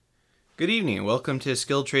Good evening and welcome to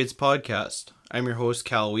Skilled Trades Podcast. I'm your host,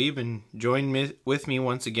 Cal Weeb, and with me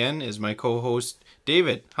once again is my co-host,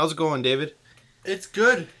 David. How's it going, David? It's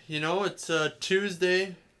good. It's a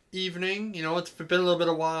Tuesday evening. It's been a little bit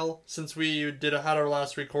of while since we had our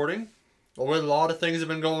last recording. Well, a lot of things have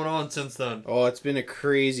been going on since then. Oh, it's been a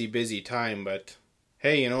crazy busy time, but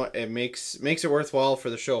hey, it makes it worthwhile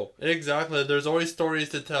for the show. Exactly. There's always stories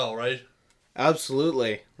to tell, right?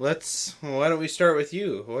 Absolutely. Why don't we start with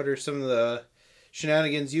you? What are some of the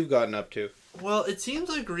shenanigans you've gotten up to? Well, it seems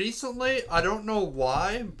like recently, I don't know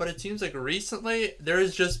why, but it seems like recently there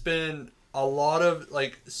has just been a lot of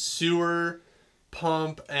sewer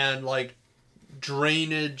pump and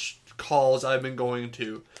drainage calls I've been going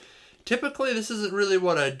to. Typically, this isn't really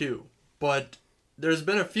what I do, but there's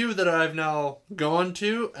been a few that I've now gone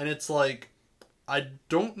to, and it's I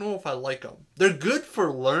don't know if I like them. They're good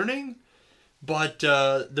for learning, but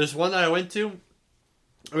there's one that I went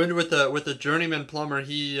with a journeyman plumber.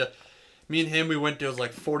 Me and him, we went to, it was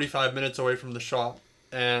 45 minutes away from the shop,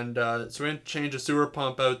 and so we went to change a sewer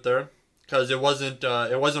pump out there because it wasn't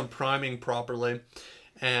priming properly,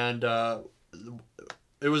 and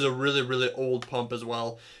it was a really, really old pump as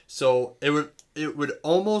well. So it would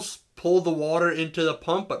almost pull the water into the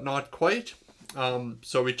pump, but not quite.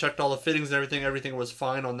 So we checked all the fittings and everything. Everything was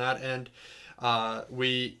fine on that end.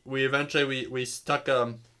 We eventually stuck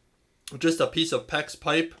just a piece of PEX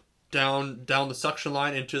pipe down the suction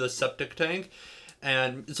line into the septic tank.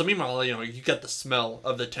 And so meanwhile, you get the smell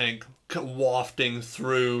of the tank wafting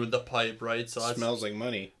through the pipe, right? So it smells like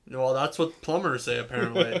money. Well, that's what plumbers say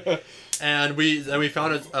apparently. And we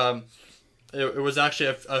found it. It was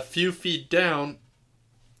actually a few feet down.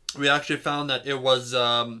 We actually found that it was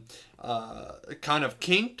kind of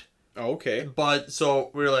kinked. Oh, okay. But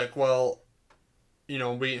so we were like, well,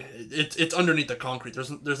 it's underneath the concrete.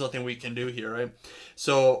 There's nothing we can do here, right?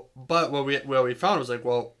 So, but what we found was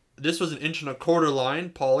well, this was an 1.25 inch line,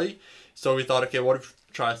 poly. So we thought, okay, what if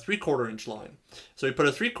we try a 3/4 inch line? So we put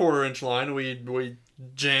a 3/4 inch line. We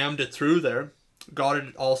jammed it through there, got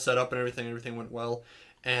it all set up and everything. Everything went well,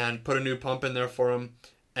 and put a new pump in there for him,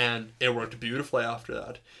 and it worked beautifully after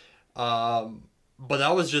that. But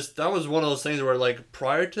that was one of those things where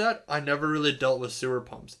prior to that, I never really dealt with sewer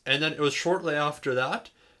pumps. And then it was shortly after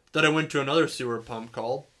that I went to another sewer pump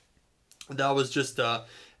call. That was just that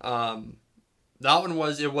one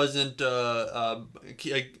wasn't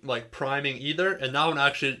priming either, and that one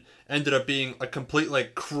actually ended up being a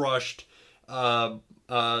complete crushed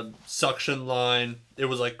suction line. It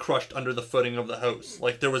was crushed under the footing of the house.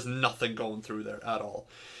 There was nothing going through there at all.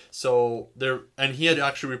 So and he had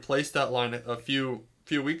actually replaced that line a few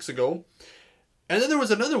weeks ago. And then there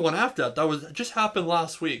was another one after that just happened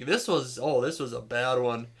last week. This was a bad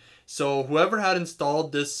one. So whoever had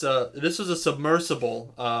installed this was a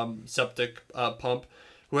submersible septic pump.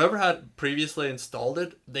 Whoever had previously installed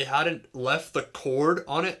it, they hadn't left the cord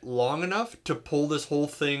on it long enough to pull this whole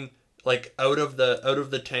thing out of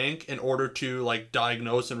the tank in order to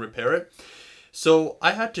diagnose and repair it. So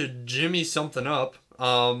I had to jimmy something up.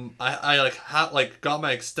 I got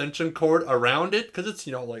my extension cord around it because it's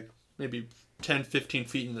maybe 10-15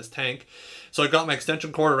 feet in this tank. So I got my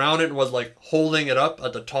extension cord around it and was holding it up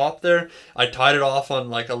at the top there. I tied it off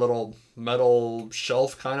on a little metal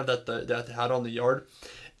shelf kind of that they had on the yard.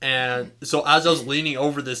 And so as I was leaning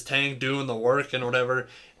over this tank doing the work and whatever,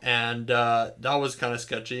 and that was kind of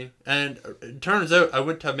sketchy. And it turns out I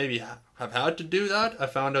wouldn't have maybe have had to do that. I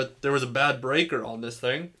found out there was a bad breaker on this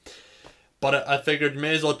thing. But I figured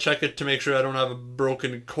may as well check it to make sure I don't have a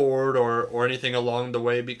broken cord or anything along the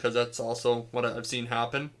way, because that's also what I've seen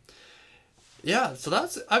happen. Yeah, so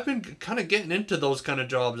I've been kind of getting into those kind of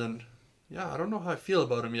jobs, and yeah, I don't know how I feel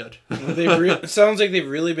about them yet. It sounds like they've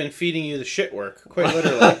really been feeding you the shit work, quite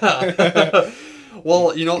literally. Well,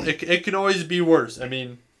 it can always be worse. I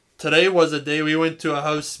mean, today was a day we went to a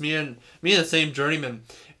house, me and the same journeyman,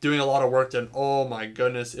 doing a lot of work. Then, oh my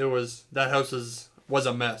goodness, that house was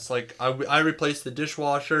a mess. I replaced the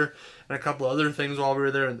dishwasher and a couple other things while we were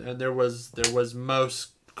there, and there was mouse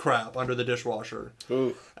crap under the dishwasher.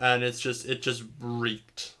 Ooh. And it just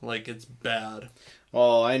reeked. It's bad.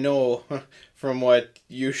 Well, I know from what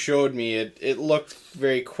you showed me, it looked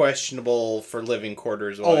very questionable for living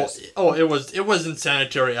quarters wise. It wasn't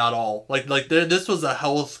sanitary at all. This was a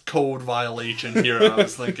health code violation here. I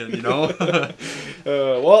was thinking,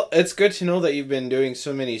 Well, it's good to know that you've been doing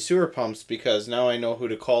so many sewer pumps, because now I know who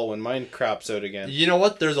to call when mine craps out again. You know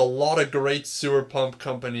what? There's a lot of great sewer pump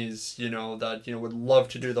companies, that would love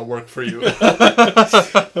to do the work for you.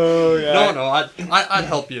 Oh yeah. No, I'd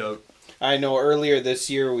help you out. I know earlier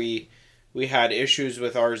this year we had issues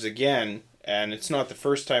with ours again, and it's not the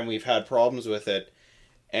first time we've had problems with it.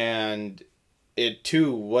 And it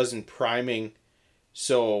too wasn't priming.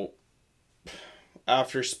 So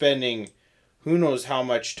after spending who knows how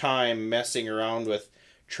much time messing around with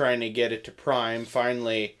trying to get it to prime,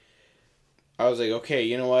 finally I was like, okay,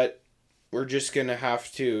 you know what? We're just going to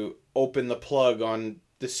have to open the plug on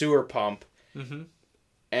the sewer pump. Mm-hmm.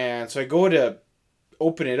 And so I go to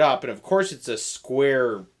open it up, and of course it's a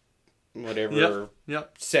square whatever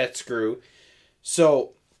set screw.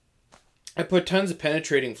 So I put tons of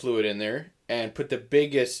penetrating fluid in there and put the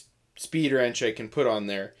biggest speed wrench I can put on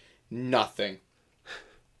there. Nothing.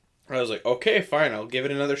 I was like, okay, fine, I'll give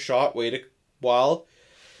it another shot, wait a while.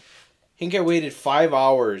 I think I waited 5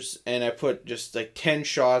 hours and I put just like 10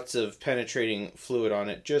 shots of penetrating fluid on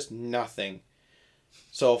it. Just nothing.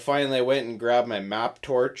 So finally I went and grabbed my map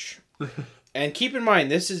torch. And keep in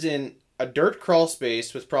mind, this is in a dirt crawl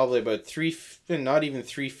space with probably about not even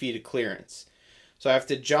 3 feet of clearance. So I have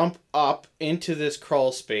to jump up into this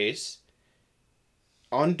crawl space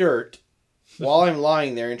on dirt while I'm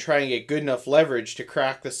lying there and try and get good enough leverage to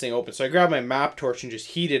crack this thing open. So I grab my map torch and just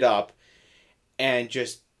heat it up and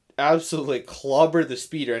just absolutely clubber the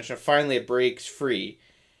speed wrench, and finally it breaks free.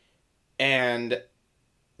 And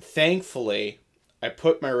thankfully I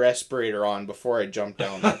put my respirator on before I jumped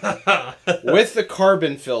down there with the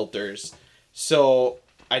carbon filters, so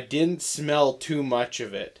I didn't smell too much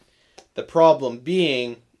of it. The problem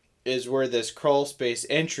being is where this crawl space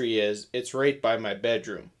entry is, it's right by my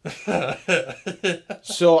bedroom.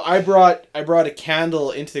 So I brought a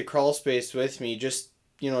candle into the crawl space with me, just,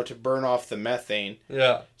 to burn off the methane.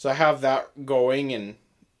 Yeah. So I have that going, and,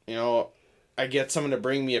 I get someone to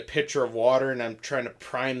bring me a pitcher of water, and I'm trying to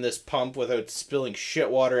prime this pump without spilling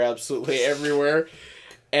shit water absolutely everywhere.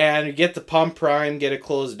 And get the pump primed, get it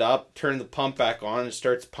closed up, turn the pump back on, it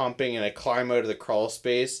starts pumping, and I climb out of the crawl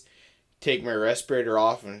space, take my respirator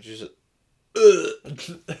off, and just...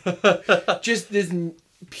 just this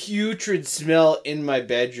putrid smell in my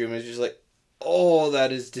bedroom. It's just like, oh,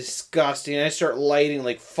 that is disgusting. And I start lighting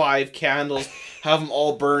like 5 candles, have them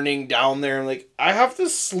all burning down there. I'm like, I have to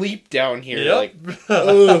sleep down here. Yep. Like,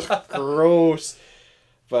 ugh, gross.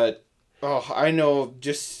 But, I know,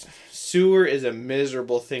 just sewer is a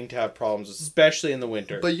miserable thing to have problems with, especially in the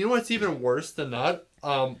winter. But you know what's even worse than that?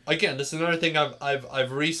 Again, this is another thing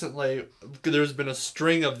I've recently, there's been a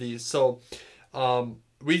string of these. So,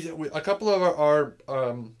 we a couple of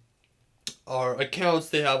our accounts,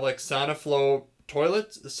 they have like SaniFlow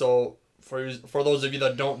toilets. So for those of you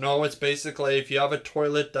that don't know, it's basically if you have a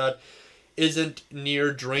toilet that isn't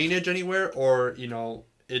near drainage anywhere, or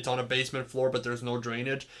it's on a basement floor but there's no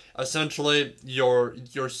drainage, essentially your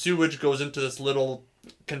sewage goes into this little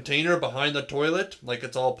container behind the toilet, like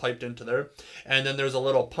it's all piped into there, and then there's a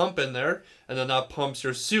little pump in there, and then that pumps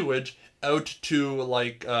your sewage out to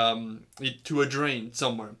to a drain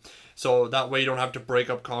somewhere, so that way you don't have to break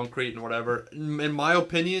up concrete and whatever. In my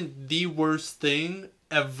opinion, the worst thing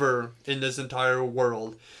ever in this entire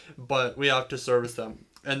world, but we have to service them.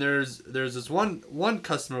 And there's this one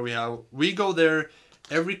customer we go there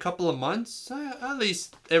every couple of months, at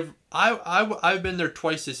least. I've been there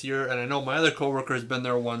twice this year, and I know my other coworker has been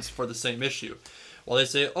there once for the same issue. Well, they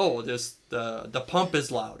say, oh, the pump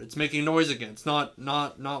is loud. It's making noise again. It's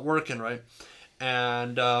not working right.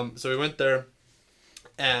 And so we went there,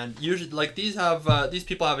 and usually like these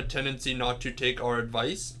people have a tendency not to take our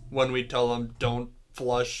advice when we tell them don't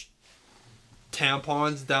flush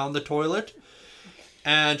tampons down the toilet.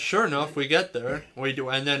 And sure enough, we get there, we do,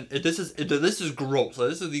 and then this is gross. So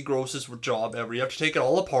this is the grossest job ever. You have to take it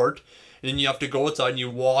all apart, and then you have to go outside and you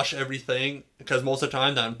wash everything, because most of the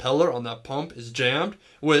time that impeller on that pump is jammed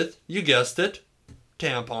with, you guessed it,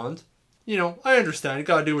 tampons. I understand, you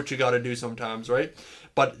gotta do what you gotta do sometimes, right?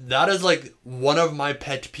 But that is like one of my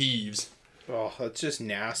pet peeves. Oh, that's just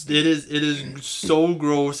nasty. It is so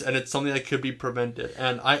gross, and it's something that could be prevented.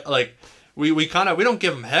 And I like. We don't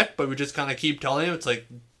give them heck, but we just kind of keep telling them, it's like,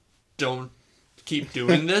 don't keep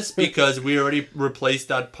doing this, because we already replaced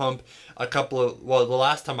that pump the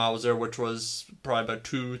last time I was there, which was probably about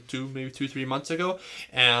 3 months ago,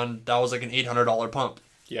 and that was like an $800 pump.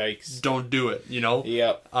 Yikes. Don't do it,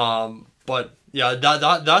 Yep. But yeah,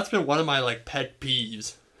 that's been one of my like pet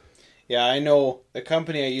peeves. Yeah, I know the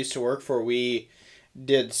company I used to work for, we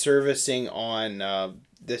did servicing on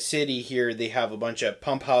the city here. They have a bunch of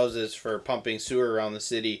pump houses for pumping sewer around the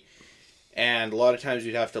city, and a lot of times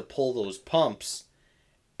we'd have to pull those pumps,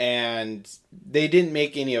 and they didn't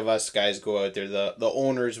make any of us guys go out there. The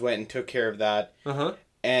owners went and took care of that.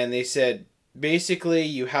 And they said basically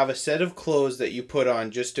you have a set of clothes that you put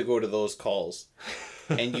on just to go to those calls,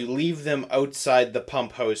 and you leave them outside the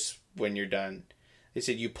pump house when you're done. They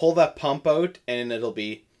said you pull that pump out and it'll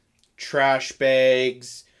be trash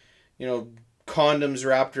bags, condoms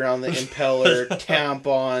wrapped around the impeller,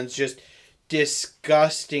 tampons, just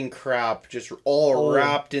disgusting crap, just all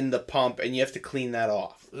wrapped in the pump, and you have to clean that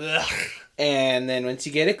off. Ugh. And then once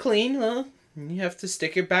you get it clean, well, you have to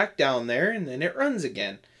stick it back down there, and then it runs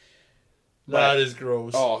again. That is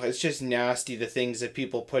gross. Oh, it's just nasty, the things that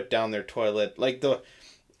people put down their toilet. Like the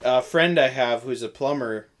friend I have who's a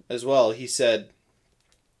plumber as well, he said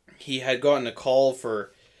he had gotten a call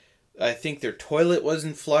for, I think their toilet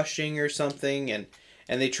wasn't flushing or something, and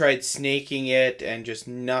they tried snaking it, and just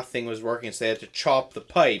nothing was working, so they had to chop the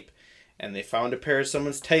pipe, and they found a pair of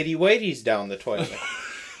someone's tighty-whities down the toilet.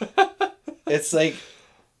 It's like,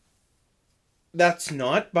 that's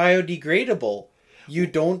not biodegradable. You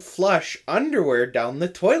don't flush underwear down the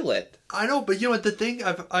toilet. I know, but you know what, the thing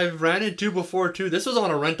I've ran into before too, this was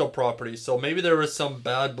on a rental property, so maybe there was some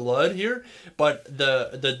bad blood here, but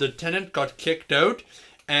the tenant got kicked out,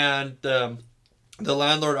 and the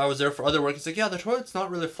landlord, I was there for other work, he's like, yeah, the toilet's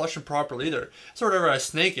not really flushing properly either. So whatever, I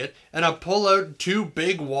snake it, and I pull out 2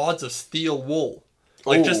 big wads of steel wool.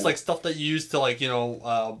 Like, just like stuff that you use to, like, do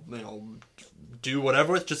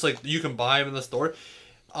whatever with, just like you can buy them in the store.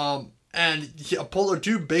 And I pulled out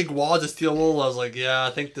 2 big wads of steel wool. I was like, yeah, I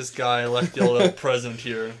think this guy left you a little present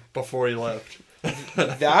here before he left.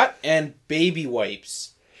 That and baby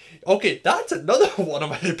wipes. Okay, that's another one of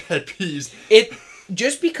my pet peeves.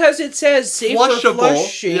 Just because it says safe for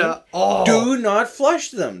flushing, do not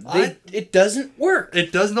flush them. It doesn't work.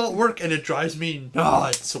 It does not work, and it drives me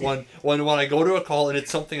nuts when I go to a call and it's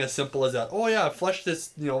something as simple as that. Oh yeah, I flushed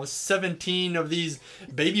this 17 of these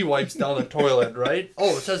baby wipes down the toilet, right?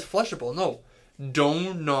 Oh, it says flushable. No,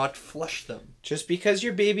 do not flush them. Just because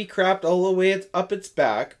your baby crapped all the way up its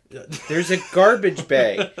back, there's a garbage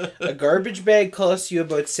bag. A garbage bag costs you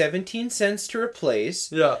about 17 cents to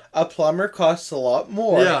replace. Yeah. A plumber costs a lot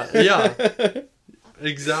more. Yeah.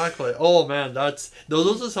 Exactly. Oh man,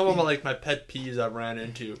 those are some of my pet peeves I've ran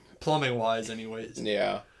into, plumbing wise anyways.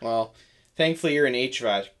 Yeah. Well, thankfully you're an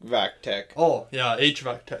HVAC tech. Oh, yeah,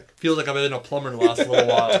 HVAC tech. Feels like I've been a plumber in the last little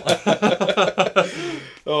while.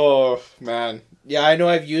 Oh, man. Yeah, I know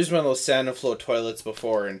I've used one of those Sanoflo toilets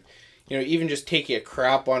before, and even just taking a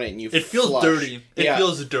crap on it and it feels dirty. It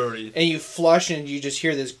feels dirty. And you flush and you just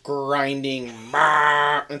hear this grinding.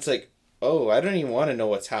 And it's like, oh, I don't even want to know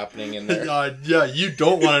what's happening in there. Yeah, you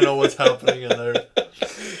don't want to know what's happening in there.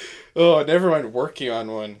 Oh, never mind working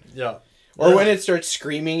on one. Yeah. Or when it starts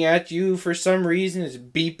screaming at you for some reason, it's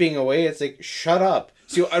beeping away. It's like, shut up.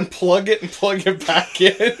 So you unplug it and plug it back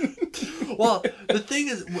in. Well, the thing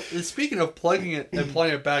is, speaking of plugging it and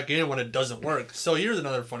plugging it back in when it doesn't work. So here's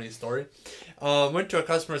another funny story. Went to a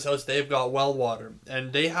customer's house. They've got well water,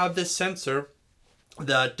 and they have this sensor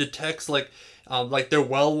that detects like their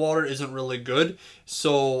well water isn't really good.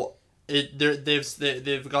 So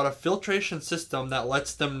they've got a filtration system that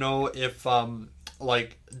lets them know if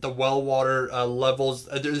the well water levels.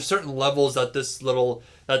 There's certain levels that this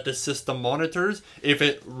system monitors. If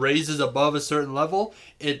it raises above a certain level,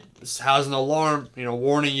 it has an alarm,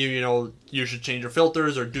 warning you, you should change your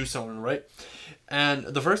filters or do something, right? And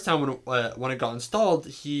the first time when it got installed,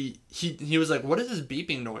 he was like, "What is this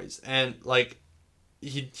beeping noise?" And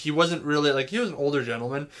he wasn't really he was an older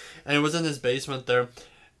gentleman, and it was in his basement there.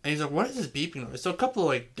 And he's like, what is this beeping noise? So a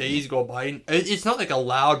couple of days go by, and it's not like a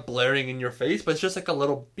loud blaring in your face, but it's just like a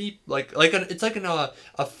little beep, it's like a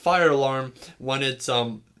fire alarm when it's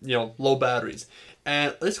low batteries.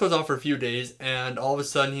 And this goes on for a few days, and all of a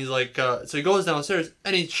sudden he's like, so he goes downstairs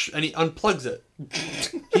and he unplugs it.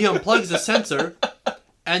 He unplugs the sensor,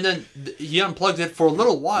 and then he unplugs it for a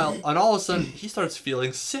little while, and all of a sudden he starts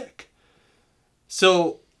feeling sick.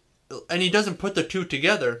 So, and he doesn't put the two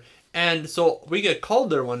together. And so we get called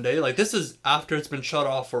there one day. This is after it's been shut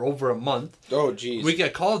off for over a month. Oh, jeez. We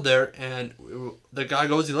get called there, and the guy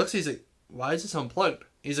goes, he looks, he's like, why is this unplugged?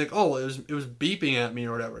 He's like, oh, it was beeping at me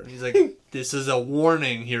or whatever. He's like, this is a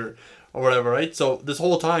warning here or whatever, right? So this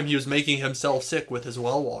whole time he was making himself sick with his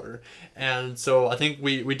well water. And so I think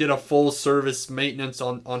we did a full service maintenance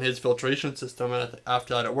on his filtration system, and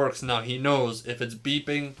after that it works. Now he knows if it's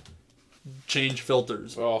beeping, change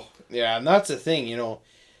filters. Oh, yeah, and that's the thing,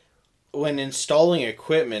 when installing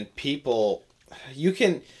equipment,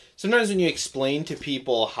 sometimes when you explain to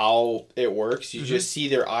people how it works, you just see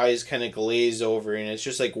their eyes kind of glaze over, and it's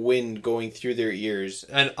just like wind going through their ears.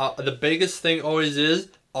 And the biggest thing always is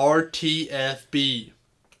RTFB.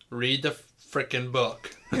 Read the frickin'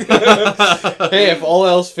 book. Hey, if all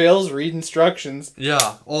else fails, read instructions.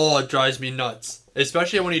 Yeah. Oh, it drives me nuts.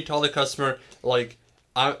 Especially when you tell the customer,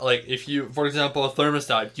 like if you, for example, a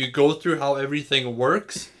thermostat, you go through how everything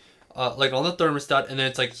works, like on the thermostat, and then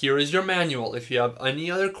it's like, here is your manual. If you have any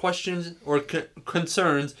other questions or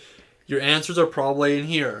concerns, your answers are probably in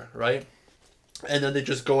here, right? And then they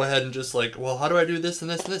just go ahead and just like, well, how do I do this and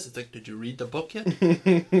this and this? It's like, did you read the book yet?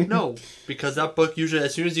 No, because that book usually,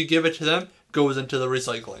 as soon as you give it to them, goes into the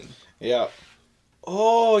recycling. Yeah.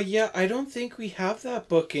 Oh, yeah, I don't think we have that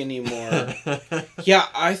book anymore. Yeah,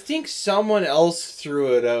 I think someone else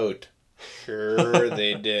threw it out. Sure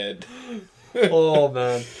they did. Oh,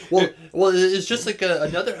 man. Well, it's just like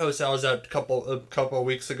another house I was at a couple of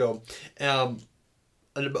weeks ago.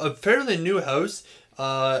 A fairly new house,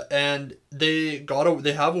 and they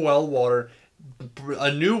have well water,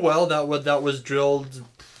 a new well that was drilled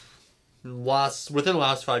within the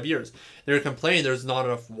last 5 years. They were complaining there's not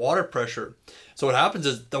enough water pressure. So what happens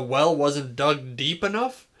is the well wasn't dug deep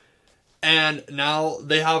enough, and now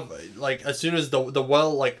they have, like, as soon as the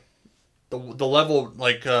well, like, the level,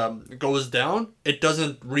 like, goes down, it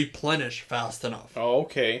doesn't replenish fast enough. Oh,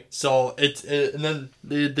 okay. So and then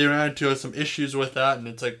they ran into some issues with that, and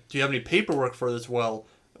it's like, do you have any paperwork for this well,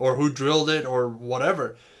 or who drilled it, or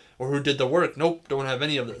whatever, or who did the work? Nope, don't have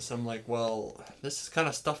any of this. I'm like, well, this is kind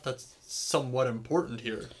of stuff that's somewhat important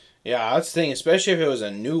here. Yeah, that's the thing, especially if it was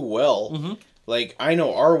a new well. Mm-hmm. Like, I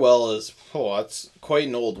know our well is, that's quite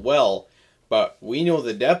an old well, but we know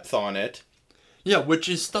the depth on it. Yeah, which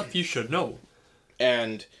is stuff you should know.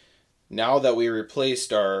 And now that we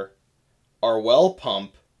replaced our well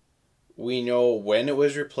pump, we know when it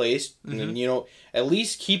was replaced. Mm-hmm. And, you know, at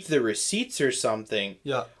least keep the receipts or something.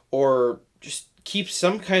 Yeah. Or just keep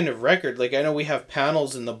some kind of record. Like, I know we have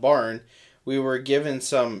panels in the barn. We were given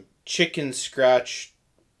some chicken scratch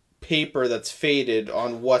paper that's faded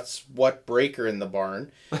on what breaker in the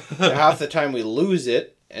barn. Half the time we lose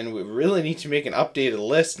it, and we really need to make an updated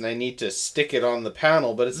list, and I need to stick it on the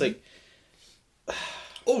panel, but it's like...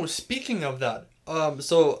 Oh, speaking of that,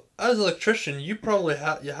 so as an electrician, you probably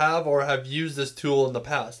have used this tool in the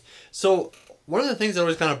past. So one of the things that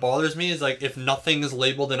always kind of bothers me is, like, if nothing is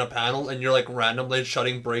labeled in a panel and you're, like, randomly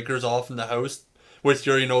shutting breakers off in the house with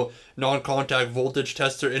your, you know, non-contact voltage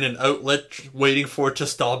tester in an outlet, waiting for it to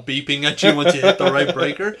stop beeping at you once you hit the right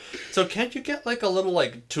breaker. So can't you get, like, a little,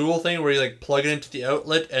 like, tool thing where you, like, plug it into the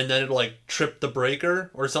outlet and then it'll, like, trip the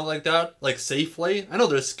breaker or something like that, like, safely? I know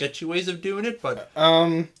there's sketchy ways of doing it, but...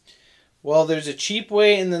 Well, there's a cheap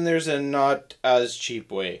way and then there's a not as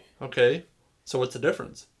cheap way. Okay. So what's the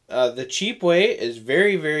difference? The cheap way is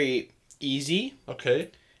very, very easy.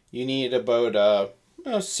 Okay. You need about a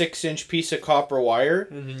 6-inch piece of copper wire.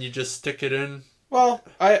 And then you just stick it in? Well,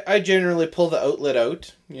 I generally pull the outlet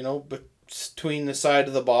out, you know, between the side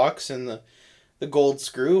of the box and the gold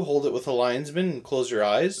screw. Hold it with a linesman and close your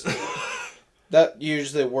eyes. That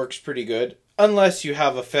usually works pretty good. Unless you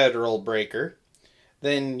have a federal breaker.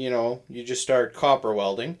 Then, you know, you just start copper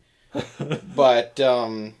welding. But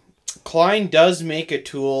Klein does make a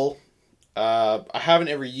tool. I haven't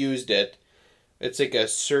ever used it. It's like a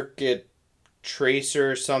circuit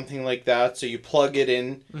tracer or something like that. So you plug it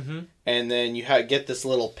in, mm-hmm. and then you get this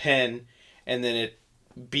little pen, and then it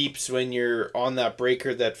beeps when you're on that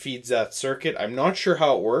breaker that feeds that circuit. I'm not sure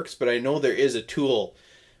how it works, but I know there is a tool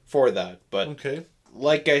for that. But okay.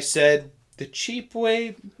 Like I said, the cheap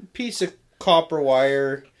way, piece of copper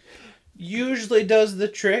wire usually does the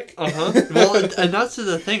trick. Well, and that's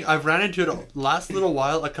the thing. I've ran into it last little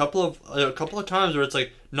while a couple of times where it's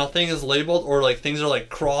like nothing is labeled, or like things are like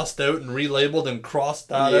crossed out and relabeled and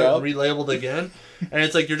crossed out and relabeled again, and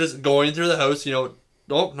it's like you're just going through the house, you know.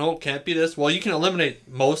 No, can't be this. Well, you can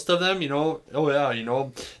eliminate most of them, you know. Oh yeah, you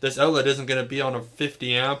know, this outlet isn't going to be on a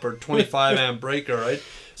 50 amp or 25 amp breaker, right?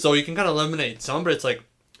 So you can kind of eliminate some, but it's like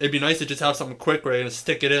it'd be nice to just have something quick where you're going to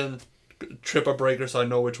stick it in, trip a breaker so I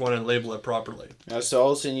know which one and label it properly. So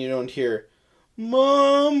all of a sudden you don't hear,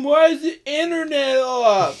 "Mom, why is the internet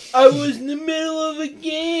off? I was in the middle of a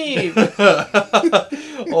game."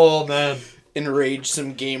 Oh man. Enrage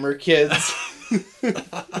some gamer kids.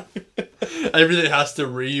 Everything has to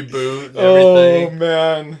reboot and everything. Oh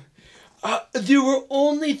man. There were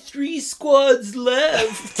only 3 squads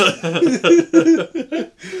left.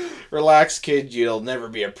 Relax, kid. You'll never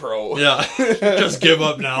be a pro. Yeah. Just give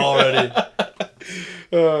up now already.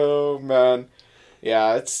 Oh, man.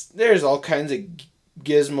 Yeah, there's all kinds of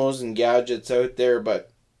gizmos and gadgets out there,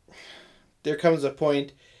 but there comes a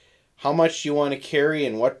point, how much do you want to carry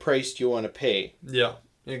and what price do you want to pay? Yeah,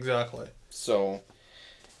 exactly. So,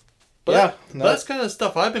 but yeah. That's kind of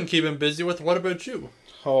stuff I've been keeping busy with. What about you?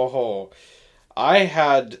 I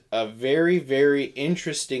had a very, very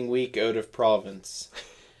interesting week out of province.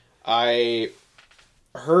 I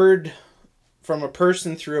heard from a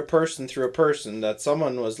person through a person through a person that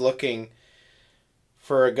someone was looking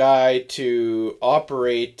for a guy to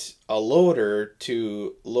operate a loader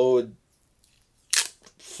to load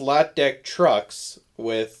flat deck trucks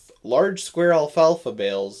with large square alfalfa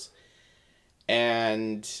bales.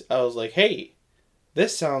 And I was like, hey,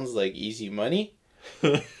 this sounds like easy money.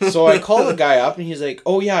 So I called the guy up and he's like,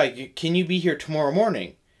 oh yeah, can you be here tomorrow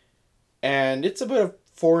morning? And it's about a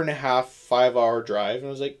 4.5, 5 hour drive. And I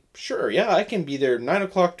was like, sure, yeah, I can be there 9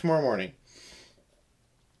 o'clock tomorrow morning.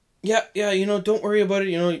 Yeah, don't worry about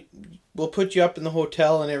it. We'll put you up in the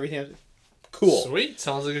hotel and everything. Cool. Sweet.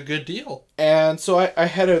 Sounds like a good deal. And so I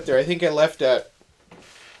head out there. I think I left I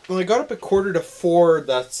got up at 3:45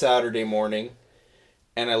 that Saturday morning.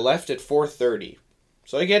 And I left at 4:30.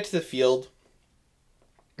 So I get to the field.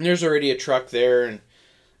 And there's already a truck there. And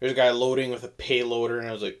there's a guy loading with a payloader. And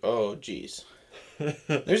I was like, oh, geez.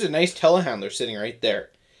 There's a nice telehandler sitting right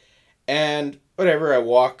there. And whatever, I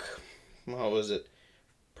walk, what was it?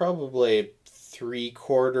 Probably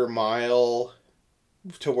 3/4 mile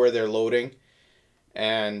to where they're loading.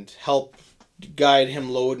 And help guide him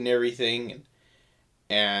load and everything.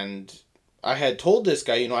 And I had told this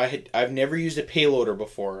guy, I've never used a payloader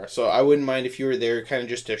before. So I wouldn't mind if you were there kind of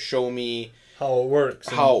just to show me how it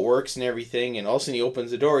works and everything. And all of a sudden he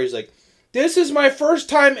opens the door. He's like, this is my first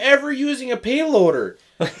time ever using a payloader.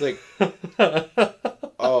 Like,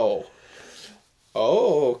 oh,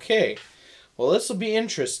 okay. Well, this will be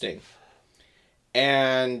interesting.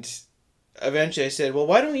 And eventually I said, well,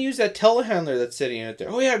 why don't we use that telehandler that's sitting out there?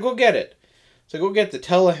 Oh, yeah, go get it. So I go get the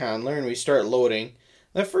telehandler and we start loading.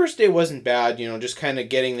 The first day wasn't bad, just kind of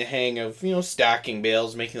getting the hang of, stacking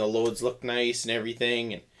bales, making the loads look nice and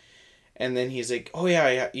everything. And then he's like, oh,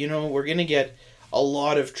 yeah, we're going to get a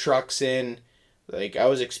lot of trucks in. Like, I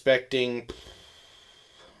was expecting...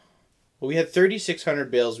 Well, we had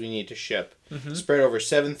 3,600 bales we need to ship, spread over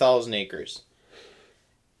 7,000 acres.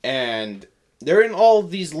 And they're in all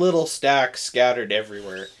these little stacks scattered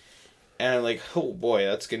everywhere. And I'm like, oh boy,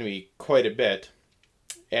 that's going to be quite a bit.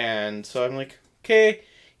 And so I'm like, okay,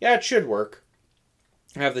 yeah, it should work.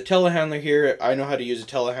 I have the telehandler here. I know how to use a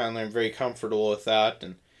telehandler. I'm very comfortable with that.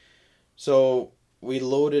 And so we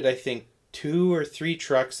loaded, I think, 2 or 3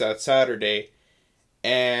 trucks that Saturday.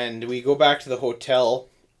 And we go back to the hotel.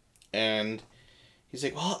 And he's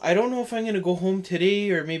like, well, I don't know if I'm going to go home today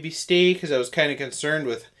or maybe stay. Because I was kind of concerned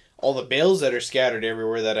with all the bales that are scattered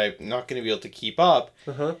everywhere that I'm not going to be able to keep up.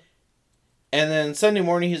 Uh-huh. And then Sunday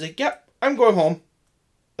morning, he's like, yep, I'm going home.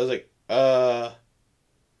 I was like,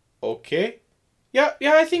 okay. Yeah,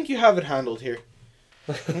 I think you have it handled here.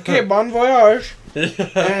 Okay, bon voyage.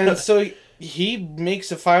 And so he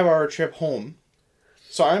makes a 5-hour trip home.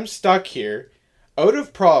 So I'm stuck here, out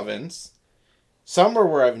of province, somewhere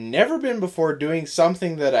where I've never been before, doing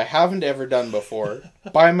something that I haven't ever done before,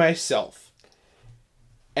 by myself.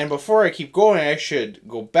 And before I keep going, I should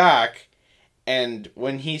go back. And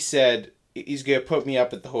when he said he's going to put me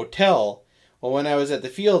up at the hotel, well, when I was at the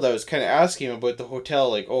field, I was kind of asking him about the hotel,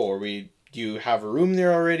 like, oh, do you have a room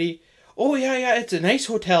there already? Oh, yeah, it's a nice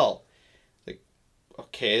hotel. Like,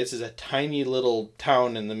 okay, this is a tiny little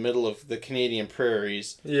town in the middle of the Canadian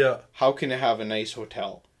prairies. Yeah. How can it have a nice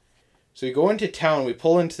hotel? So we go into town, we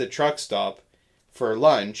pull into the truck stop for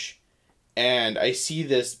lunch, and I see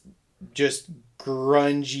this just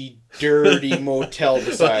grungy, dirty motel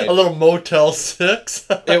beside. A little Motel 6?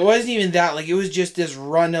 It wasn't even that. Like, it was just this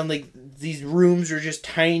rundown, like, these rooms were just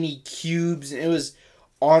tiny cubes, and it was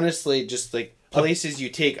honestly just like places you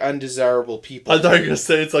take undesirable people. I thought you were going to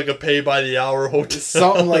say it's like a pay-by-the-hour hotel.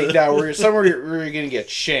 Something like that, where somewhere we were going to get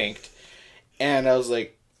shanked. And I was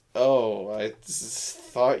like, oh, I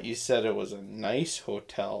thought you said it was a nice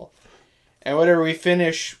hotel. And whatever, we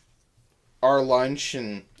finish our lunch,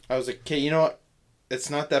 and I was like, okay, you know what? It's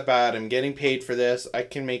not that bad. I'm getting paid for this. I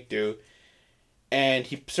can make do. And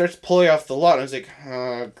he starts pulling off the lot. And I was like,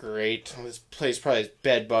 oh, great. This place probably has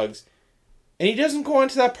bed bugs. And he doesn't go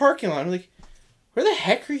into that parking lot. I'm like, where the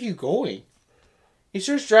heck are you going? He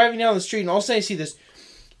starts driving down the street, and all of a sudden I see this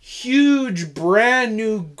huge, brand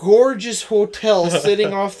new, gorgeous hotel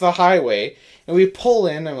sitting off the highway. And we pull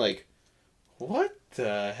in. I'm like, what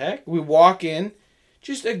the heck? We walk in.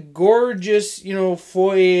 Just a gorgeous,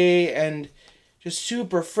 foyer and just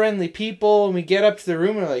super friendly people. And we get up to the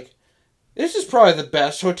room and we're like, this is probably the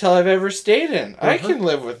best hotel I've ever stayed in. I can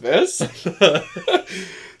live with this.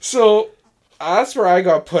 So that's where I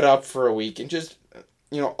got put up for a week. And just,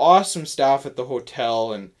 awesome staff at the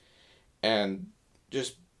hotel and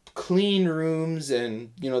just clean rooms.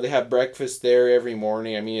 And, they have breakfast there every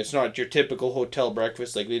morning. I mean, it's not your typical hotel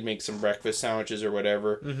breakfast. Like, they'd make some breakfast sandwiches or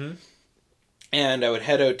whatever. Mm-hmm. And I would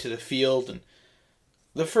head out to the field and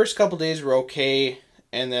the first couple days were okay.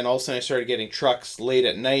 And then all of a sudden I started getting trucks late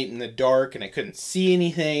at night in the dark, and I couldn't see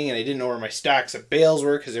anything, and I didn't know where my stacks of bales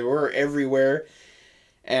were because they were everywhere.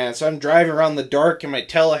 And so I'm driving around the dark in my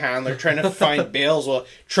telehandler trying to find bales while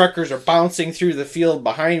truckers are bouncing through the field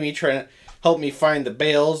behind me trying to help me find the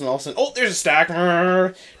bales. And all of a sudden, oh, there's a stack.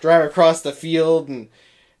 Drive across the field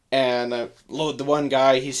and load the one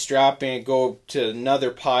guy. He's strapping and go to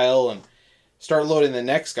another pile and start loading the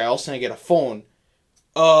next guy. All of a sudden I get a phone.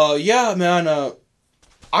 Yeah, man,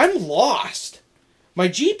 I'm lost. My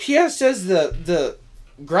GPS says the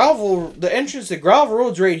entrance to gravel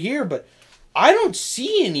road's right here, but I don't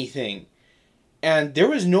see anything. And there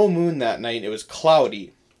was no moon that night. It was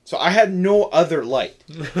cloudy. So I had no other light.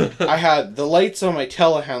 I had the lights on my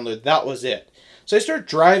telehandler. That was it. So I start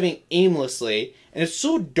driving aimlessly, and it's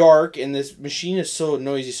so dark, and this machine is so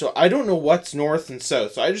noisy, so I don't know what's north and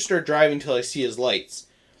south. So I just start driving till I see his lights.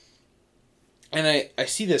 And I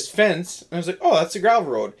see this fence, and I was like, oh, that's a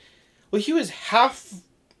gravel road. Well, he was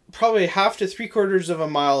probably half to 3/4 of a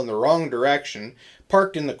mile in the wrong direction,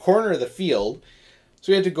 parked in the corner of the field.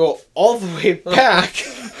 So we had to go all the way back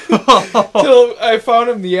till I found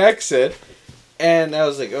him the exit. And I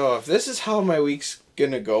was like, oh, if this is how my week's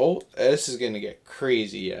going to go, this is going to get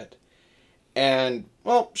crazy yet. And,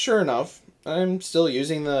 well, sure enough, I'm still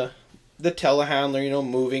using the telehandler,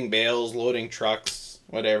 moving bales, loading trucks,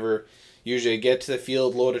 whatever. Usually I get to the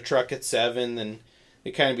field, load a truck at 7, and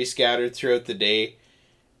they kind of be scattered throughout the day.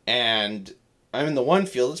 And I'm in the one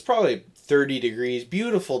field, it's probably 30 degrees,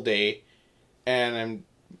 beautiful day. And I'm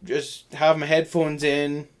just have my headphones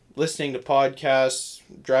in, listening to podcasts,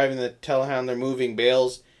 driving the telehandler, moving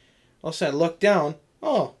bales. All of a sudden I look down,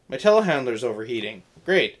 oh, my telehandler's overheating.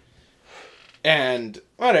 Great. And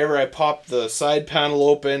whatever, I pop the side panel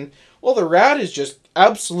open. Well, the rad is just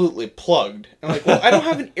absolutely plugged. And I'm like, well, I don't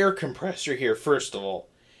have an air compressor here, first of all.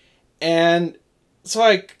 And so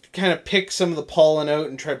I kind of pick some of the pollen out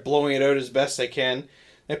and try blowing it out as best I can.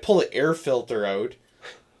 I pull the air filter out.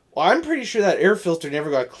 Well, I'm pretty sure that air filter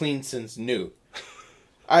never got cleaned since new.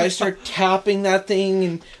 I start tapping that thing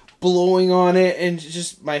and blowing on it, and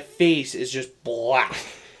just my face is just black.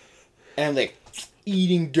 And I'm like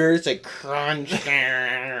eating dirt, it's like crunch.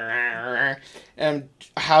 And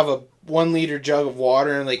I have a 1 liter jug of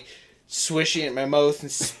water and like swishing it in my mouth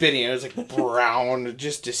and spitting it. It was like brown,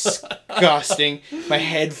 just disgusting. My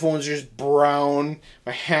headphones are just brown.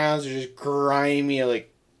 My hands are just grimy. Like,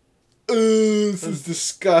 this is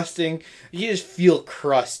disgusting. You just feel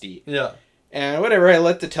crusty. Yeah. And whatever, I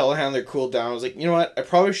let the telehandler cool down. I was like, you know what? I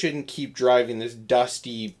probably shouldn't keep driving this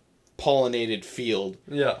dusty, pollinated field.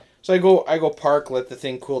 Yeah. So I go park, let the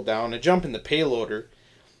thing cool down. I jump in the payloader,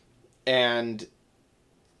 and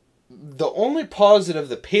the only positive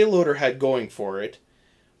the payloader had going for it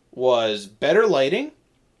was better lighting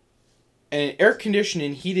and an air-conditioned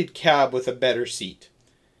and heated cab with a better seat.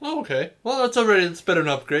 Oh, okay. Well, that's better than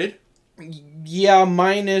an upgrade. Yeah,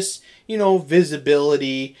 minus,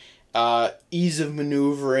 visibility, ease of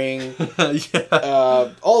maneuvering,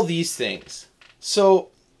 all these things. So,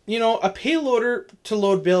 a payloader to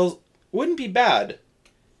load bales wouldn't be bad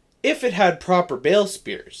if it had proper bale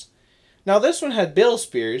spears. Now, this one had bale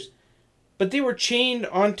spears, but they were chained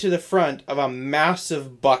onto the front of a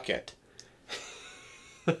massive bucket.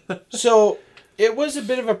 So, it was a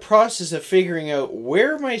bit of a process of figuring out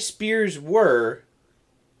where my spears were.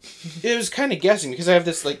 It was kind of guessing, because I have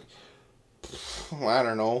this,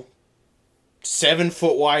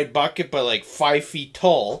 7-foot wide bucket, but 5 feet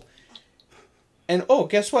tall. And,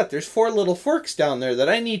 guess what? There's 4 little forks down there that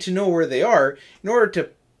I need to know where they are in order to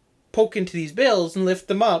poke into these bales and lift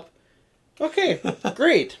them up. Okay,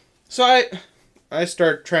 great. So I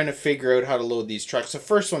start trying to figure out how to load these trucks. The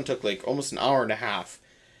first one took almost an hour and a half.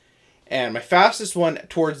 And my fastest one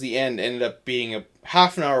towards the end ended up being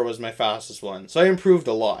half an hour was my fastest one. So I improved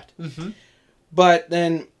a lot. Mm-hmm. But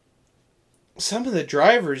then some of the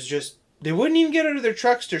drivers they wouldn't even get out of their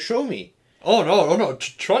trucks to show me. Oh, no.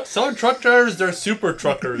 Some truck drivers, they're super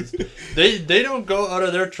truckers. they don't go out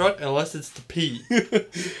of their truck unless it's to pee.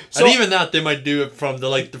 So, and even that, they might do it from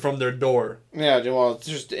their door. Yeah, well, it's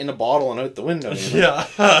just in a bottle and out the window. Yeah.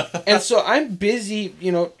 And so I'm busy,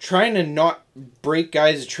 trying to not break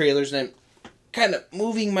guys' trailers, and I'm kind of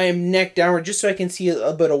moving my neck downward just so I can see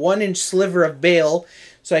about a 1-inch sliver of bale,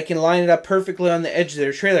 so I can line it up perfectly on the edge of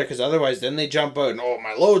their trailer, because otherwise then they jump out and,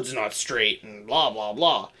 my load's not straight, and blah, blah,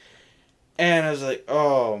 blah. And I was like,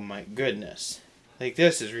 oh my goodness.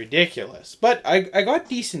 This is ridiculous. But I got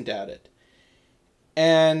decent at it.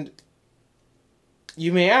 And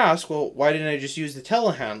you may ask, well, why didn't I just use the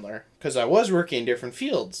telehandler? Because I was working in different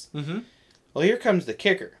fields. Mm-hmm. Well, here comes the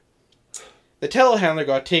kicker. the telehandler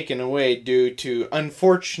got taken away due to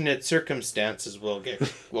unfortunate circumstances,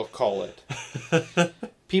 we'll call it.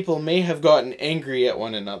 People may have gotten angry at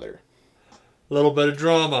one another. A little bit of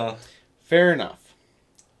drama. Fair enough.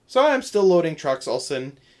 So I'm still loading trucks. All of a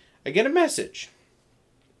sudden, I get a message.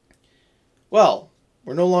 Well,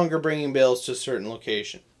 we're no longer bringing bales to a certain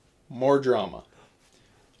location. More drama.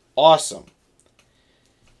 Awesome.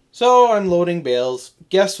 So I'm loading bales.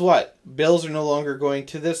 Guess what? Bales are no longer going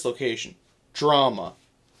to this location. Drama.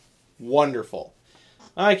 Wonderful.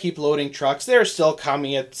 I keep loading trucks. They're still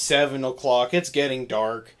coming at 7 o'clock. It's getting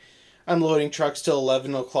dark. I'm loading trucks till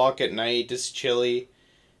 11 o'clock at night. It's chilly.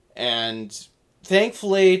 And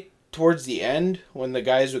thankfully, towards the end, when the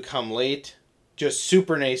guys would come late, just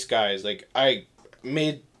super nice guys. Like, I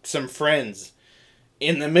made some friends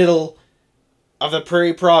in the middle of the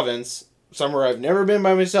Prairie Province, somewhere I've never been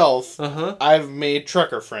by myself. I've made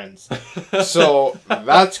trucker friends. So,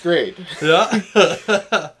 that's great.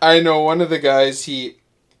 Yeah. I know one of the guys, he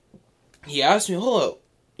asked me, "Hello,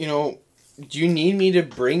 do you need me to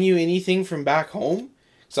bring you anything from back home?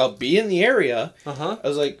 Because I'll be in the area." I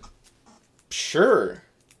was like, "Sure.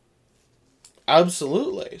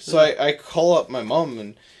 Absolutely." So I call up my mom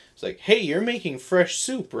and it's like, "Hey, you're making fresh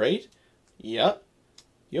soup, right?" "Yep."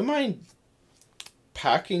 "You mind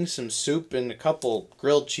packing some soup and a couple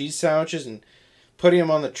grilled cheese sandwiches and putting them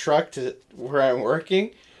on the truck to where I'm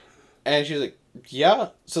working?" And she's like, "Yeah."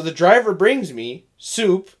 So the driver brings me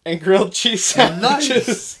soup and grilled cheese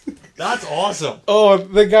sandwiches. Nice. That's awesome. Oh,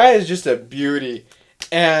 the guy is just a beauty.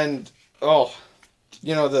 And,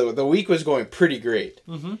 the week was going pretty great.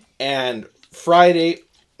 And Friday,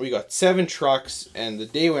 we got 7 trucks, and the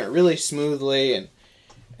day went really smoothly,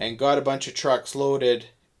 and got a bunch of trucks loaded.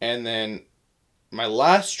 And then my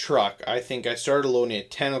last truck, I think I started loading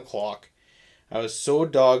at 10 o'clock. I was so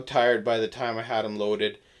dog tired by the time I had them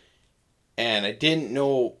loaded. And I didn't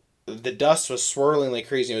know, the dust was swirling like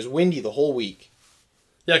crazy. It was windy the whole week.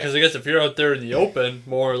 Yeah, because I guess if you're out there in the open,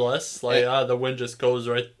 more or less, the wind just goes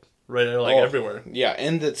right everywhere. Yeah,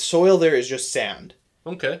 and the soil there is just sand.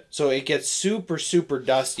 Okay. So it gets super, super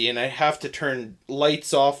dusty, and I have to turn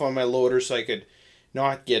lights off on my loader so I could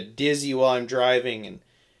not get dizzy while I'm driving. And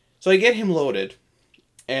so I get him loaded,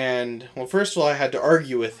 and, well, first of all, I had to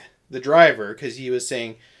argue with the driver, because he was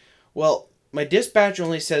saying, "Well, my dispatch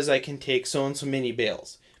only says I can take so-and-so many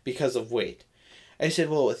bales because of weight." I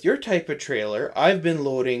said, "Well, with your type of trailer, I've been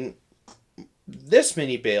loading this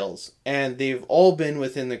many bales, and they've all been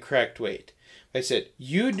within the correct weight." I said,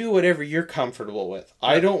 "You do whatever you're comfortable with.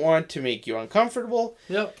 Yep. I don't want to make you uncomfortable."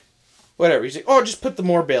 Yep. Whatever. He's like, "Oh, just put the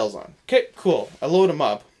more bales on." Okay, cool. I load them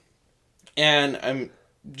up, and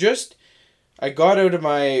I got out of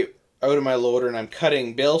my loader, and I'm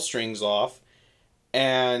cutting bale strings off,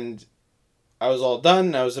 and I was all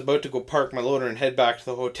done. I was about to go park my loader and head back to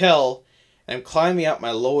the hotel. And I'm climbing up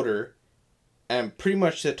my loader, and I'm pretty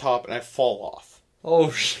much to the top, and I fall off.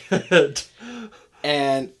 Oh, shit.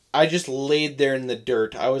 And I just laid there in the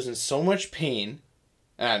dirt. I was in so much pain,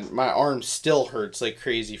 and my arm still hurts like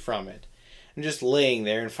crazy from it. I'm just laying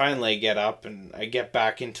there, and finally I get up, and I get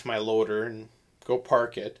back into my loader and go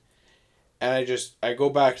park it. And I go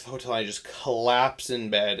back to the hotel, and I just collapse in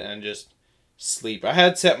bed and just sleep. I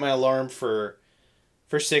had set my alarm for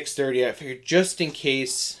 6:30. I figured just in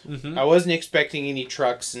case. I wasn't expecting any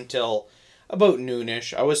trucks until about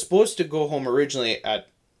noonish. I was supposed to go home originally at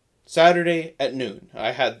Saturday at noon.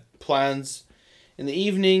 I had plans in the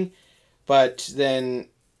evening, but then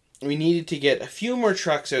we needed to get a few more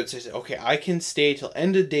trucks out. So I said, okay, I can stay till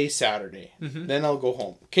end of day Saturday. Then I'll go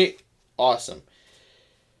home. Okay, awesome.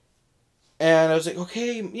 And I was like,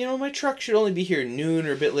 okay, my truck should only be here noon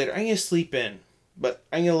or a bit later. I'm going to sleep in. But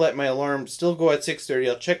I'm going to let my alarm still go at 6:30.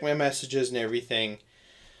 I'll check my messages and everything.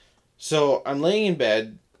 So I'm laying in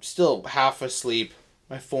bed, still half asleep.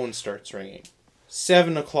 My phone starts ringing.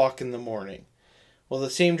 7 o'clock in the morning. Well, the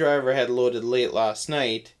same driver I had loaded late last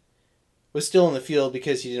night was still in the field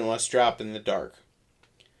because he didn't want to strap in the dark.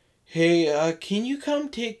 "Hey, can you come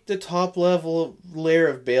take the top level layer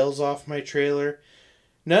of bales off my trailer?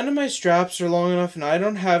 None of my straps are long enough, and I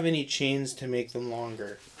don't have any chains to make them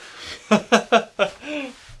longer."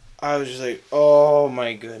 I was just like, oh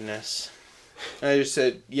my goodness. I just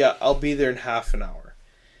said, "Yeah, I'll be there in half an hour."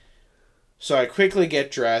 So I quickly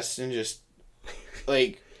get dressed and just,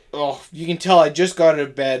 you can tell I just got out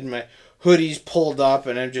of bed, my hoodie's pulled up,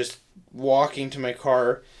 and I'm just walking to my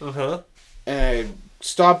car. And I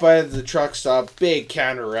stop by the truck stop, big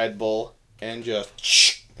can of Red Bull, and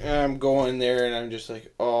I'm going there, and I'm just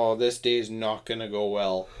like, oh, this day's not going to go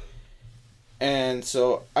well. And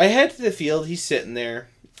so I head to the field. He's sitting there.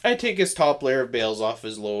 I take his top layer of bales off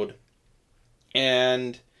his load.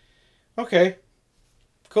 And, okay,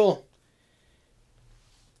 cool.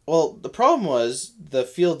 Well, the problem was the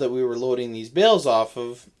field that we were loading these bales off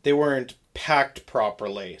of, they weren't packed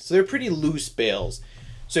properly. So they're pretty loose bales.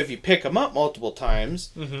 So if you pick them up multiple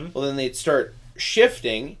times, well, then they'd start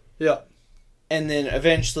shifting. Yeah. And then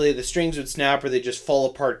eventually the strings would snap or they'd just fall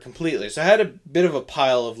apart completely. So I had a bit of a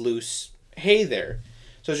pile of loose hay there.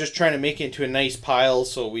 So I was just trying to make it into a nice pile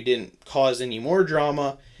so we didn't cause any more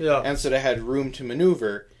drama. Yeah. And so that I had room to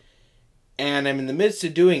maneuver. And I'm in the midst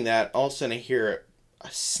of doing that. All of a sudden I hear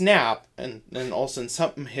a snap. And then all of a sudden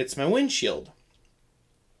something hits my windshield.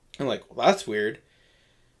 I'm like, well, that's weird.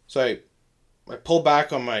 So I pull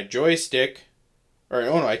back on my joystick. Or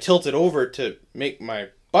no, I tilt it over to make my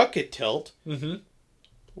bucket tilt.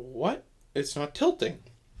 What? It's not tilting.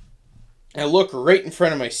 I look right in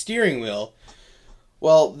front of my steering wheel.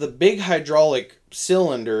 Well, the big hydraulic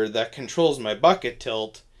cylinder that controls my bucket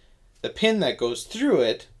tilt, the pin that goes through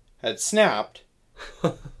it had snapped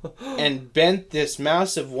and bent this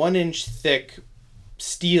massive 1-inch thick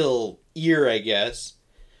steel ear, I guess,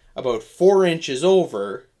 about 4 inches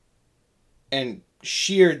over and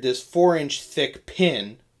sheared this 4-inch thick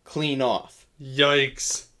pin clean off.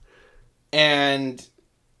 Yikes. And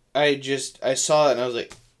I saw it and I was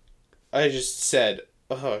like, I just said,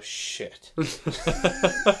 oh shit.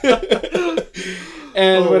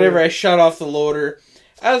 And whatever, I shut off the loader.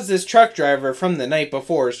 As this truck driver from the night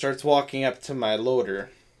before starts walking up to my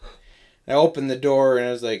loader. I opened the door and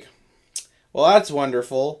I was like, well, that's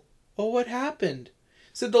wonderful. Well, what happened?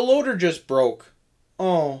 Said the loader just broke.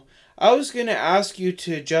 Oh, I was going to ask you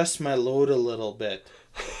to adjust my load a little bit.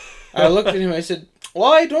 I looked at him, I said,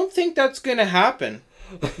 well, I don't think that's going to happen.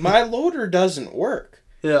 My loader doesn't work.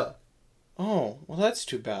 Yeah. Oh, well, that's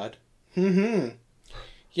too bad.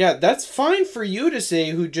 Yeah, that's fine for you to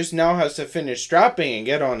say, who just now has to finish strapping and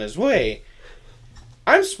get on his way.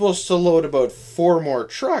 I'm supposed to load about 4 more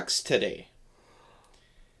trucks today.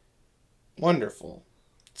 Wonderful.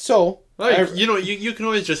 So, like, you can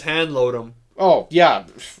always just hand load them. Oh, yeah.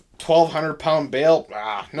 1,200-pound bale.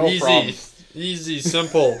 No problem. Easy,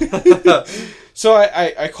 simple. So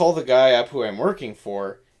I call the guy up who I'm working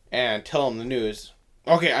for and tell him the news.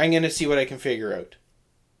 Okay, I'm going to see what I can figure out.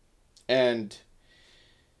 And,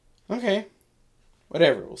 okay,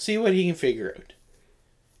 whatever. We'll see what he can figure out.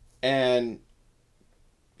 And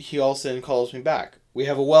he all of a sudden calls me back. We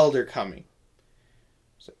have a welder coming.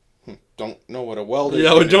 So, don't know what a welder is.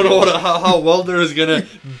 Yeah, we don't know how a welder is going to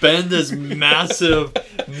bend this massive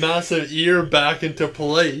ear back into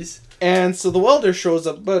place. And so the welder shows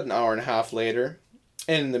up about an hour and a half later.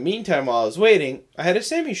 And in the meantime, while I was waiting, I had a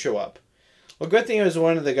semi show up. Well, good thing it was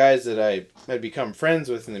one of the guys that I had become friends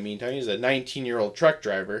with in the meantime. He's a 19-year-old truck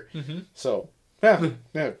driver. So,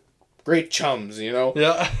 yeah, great chums,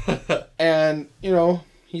 Yeah. And,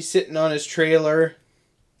 he's sitting on his trailer.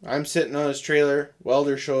 I'm sitting on his trailer.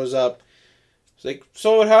 Welder shows up. He's like,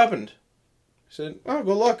 so what happened? I said, oh,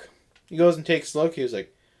 go look. He goes and takes a look. He was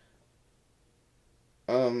like,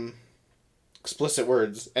 explicit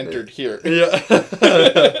words entered here. Yeah.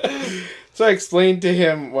 So I explained to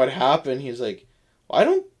him what happened. He's like,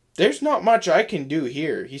 well, there's not much I can do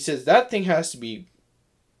here. He says, that thing has to be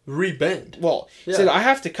rebend. Well, he said, I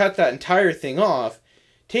have to cut that entire thing off,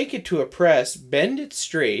 take it to a press, bend it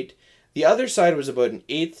straight. The other side was about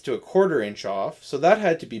 1/8 to 1/4 inch off, so that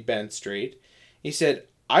had to be bent straight. He said,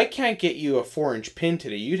 I can't get you a 4-inch pin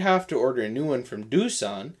today. You'd have to order a new one from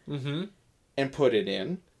Doosan and put it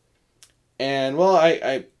in. And, well,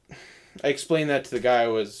 I explained that to the guy I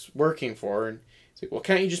was working for, and he's like, well,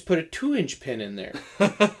 can't you just put a 2-inch pin in there?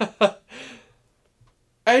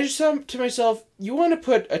 I just thought to myself, you want to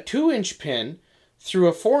put a 2-inch pin through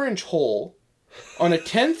a 4-inch hole on a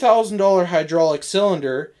 $10,000 hydraulic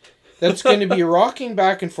cylinder that's going to be rocking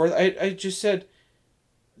back and forth. I just said,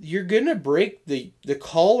 you're going to break the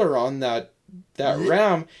collar on that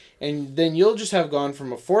ram, and then you'll just have gone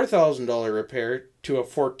from a $4,000 repair to a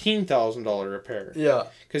 $14,000 repair. Yeah.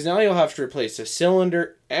 Because now you'll have to replace the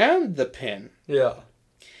cylinder and the pin. Yeah.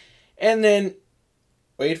 And then,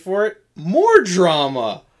 wait for it, more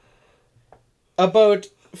drama about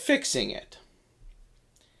fixing it.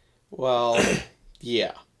 Well,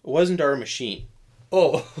 yeah. It wasn't our machine.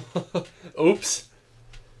 Oh. Oops.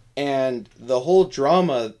 And the whole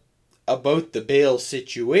drama about the bale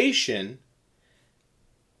situation...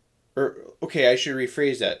 I should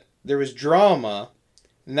rephrase that. There was drama,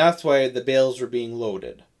 and that's why the bales were being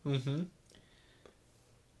loaded.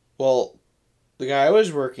 Well, the guy I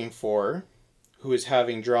was working for, who was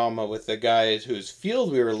having drama with the guys whose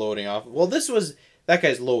field we were loading off, well, this was that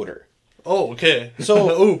guy's loader. Oh, okay.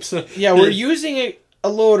 So, oops. Yeah, we're using a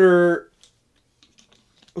loader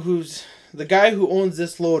who's the guy who owns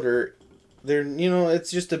this loader,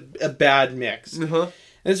 it's just a bad mix. Uh-huh.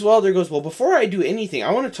 And this welder goes, well, before I do anything,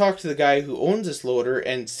 I want to talk to the guy who owns this loader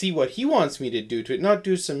and see what he wants me to do to it, not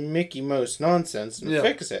do some Mickey Mouse nonsense and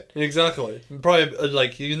fix it. Exactly.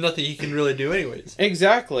 Probably, nothing he can really do anyways.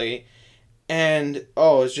 Exactly. And,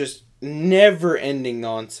 it's just never-ending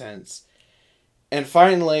nonsense. And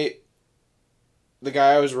finally, the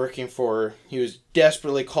guy I was working for, he was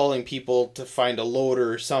desperately calling people to find a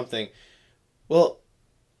loader or something. Well,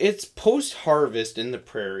 it's post-harvest in the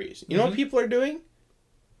prairies. You know what people are doing?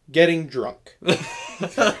 Getting drunk.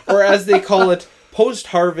 Or as they call it,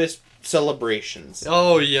 post-harvest celebrations.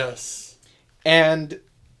 Oh, yes. And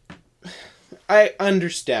I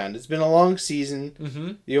understand. It's been a long season.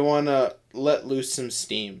 Mm-hmm. You want to let loose some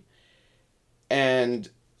steam. And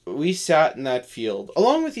we sat in that field,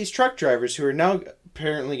 along with these truck drivers who are now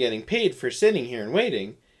apparently getting paid for sitting here and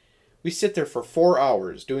waiting. We sit there for 4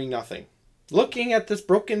 hours doing nothing, looking at this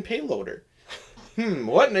broken payloader.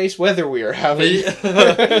 What nice weather we are having.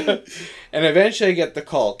 And eventually I get the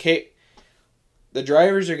call. Kate, the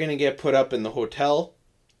drivers are going to get put up in the hotel.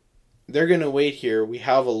 They're going to wait here. We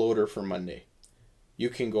have a loader for Monday. You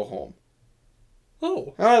can go home.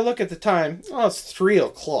 Oh. I look at the time. It's 3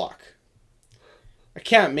 o'clock. I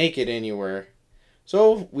can't make it anywhere.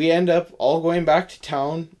 So we end up all going back to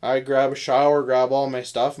town. I grab a shower, grab all my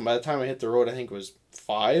stuff. And by the time I hit the road, I think it was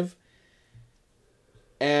 5.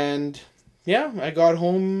 And... yeah, I got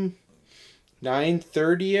home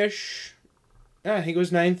 9:30ish. Yeah, I think it was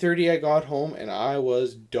 9:30 I got home, and I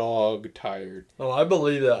was dog tired. Oh, I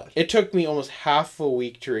believe that. It took me almost half a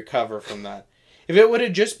week to recover from that. If it would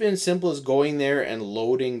have just been simple as going there and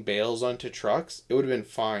loading bales onto trucks, it would have been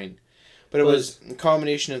fine. But it was a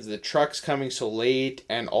combination of the trucks coming so late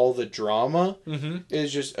and all the drama. Mm-hmm. It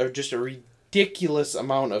was just a ridiculous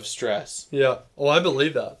amount of stress. Yeah. Oh, I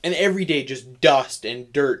believe that. And every day just dust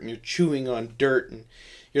and dirt, and you're chewing on dirt, and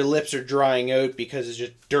your lips are drying out because it's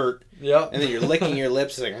just dirt. Yeah. And then you're licking your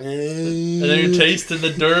lips like... and then you're tasting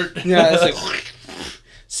the dirt. Yeah, it's like...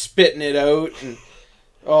 spitting it out, and...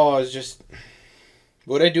 it's just...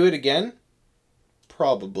 would I do it again?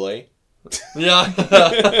 Probably. Yeah.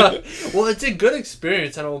 Well, it's a good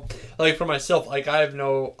experience. I know, for myself, I have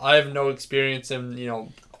no experience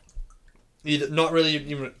in, either not really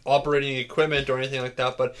even operating equipment or anything like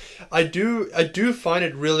that, but I do find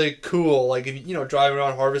it really cool. If driving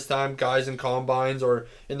around harvest time, guys in combines, or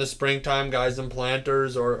in the springtime, guys in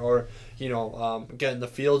planters, or getting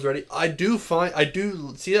the fields ready. I do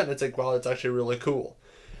see that, and it's like, wow, it's actually really cool.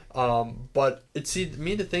 But the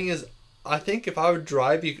thing is, I think if I would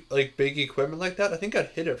drive big equipment like that, I think I'd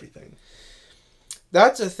hit everything.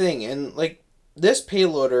 That's a thing, and this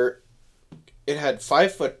payloader, it had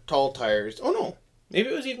 5-foot tall tires. Oh no, maybe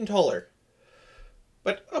it was even taller,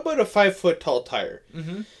 but about a 5-foot tall tire.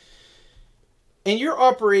 Mm-hmm. And you're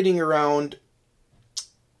operating around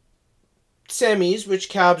semis, which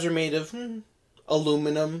cabs are made of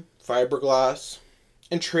aluminum, fiberglass,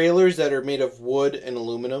 and trailers that are made of wood and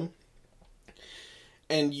aluminum.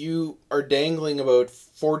 And you are dangling about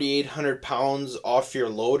 4,800 pounds off your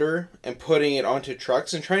loader and putting it onto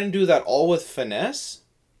trucks and trying to do that all with finesse.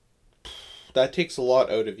 That takes a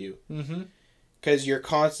lot out of you. Mm-hmm. Because you're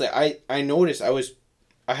constantly... I noticed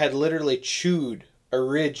I had literally chewed a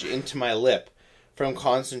ridge into my lip from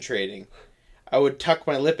concentrating. I would tuck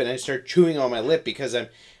my lip and I'd start chewing on my lip because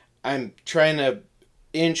I'm trying to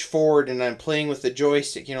inch forward and I'm playing with the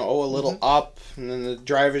joystick, a little up, and then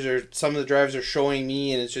some of the drivers are showing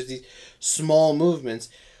me, and it's just these small movements.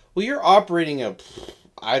 Well, you're operating a,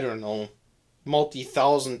 I don't know,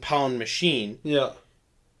 multi-thousand-pound machine. Yeah.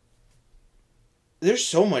 There's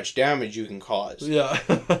so much damage you can cause. Yeah.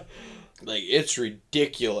 It's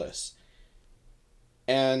ridiculous.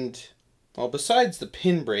 And, well, besides the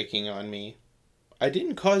pin breaking on me, I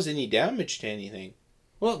didn't cause any damage to anything.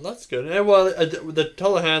 Well, that's good. And, well, the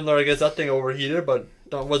telehandler, I guess that thing overheated, but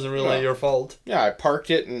that wasn't really your fault. Yeah, I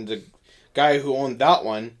parked it, and the guy who owned that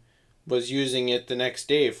one was using it the next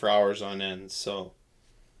day for hours on end. So,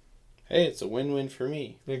 hey, it's a win-win for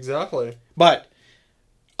me. Exactly. But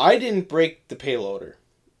I didn't break the payloader.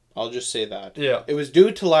 I'll just say that. Yeah. It was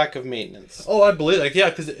due to lack of maintenance. Oh, I believe that.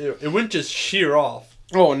 Yeah, because it wouldn't just shear off.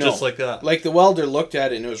 Oh, no. Just like that. The welder looked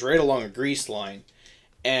at it, and it was right along a grease line.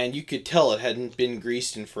 And you could tell it hadn't been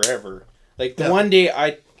greased in forever. One day,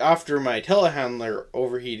 after my telehandler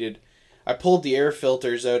overheated, I pulled the air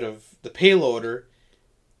filters out of the payloader,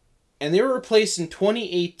 and they were replaced in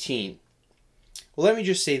 2018. Well, let me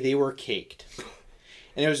just say they were caked.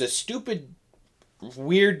 And it was a stupid,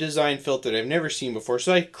 weird design filter that I've never seen before,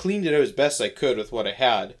 so I cleaned it out as best I could with what I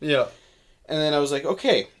had. Yeah. And then I was like,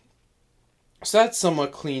 okay, so that's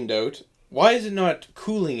somewhat cleaned out. Why is it not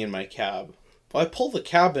cooling in my cab? Well, I pulled the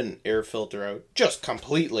cabin air filter out, just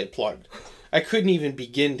completely plugged. I couldn't even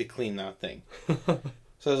begin to clean that thing. So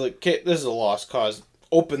I was like, okay, this is a lost cause.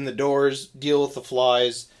 Open the doors, deal with the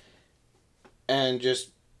flies, and just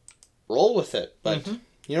roll with it. But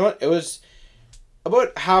you know what? It was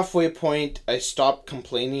about halfway point, I stopped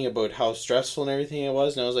complaining about how stressful and everything it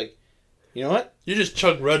was, and I was like, you know what? You just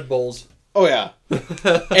chug Red Bulls. Oh, yeah.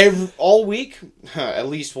 All week, at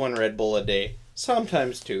least one Red Bull a day.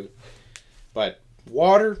 Sometimes two. But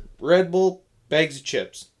water, Red Bull, bags of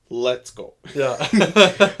chips. Let's go. Yeah.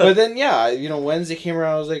 But then, yeah, you know, Wednesday came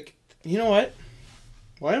around, I was like, you know what?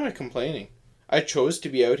 Why am I complaining? I chose to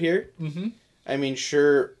be out here. Mm-hmm. I mean,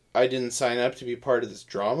 sure, I didn't sign up to be part of this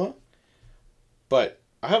drama, but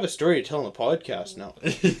I have a story to tell on the podcast now.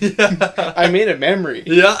 Yeah. I made a memory.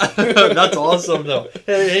 Yeah, that's awesome though.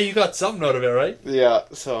 Hey, you got something out of it, right? Yeah,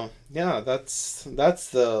 so yeah, that's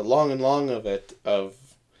the long and long of it, of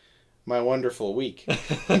my wonderful week.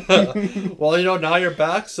 Well, you know, now you're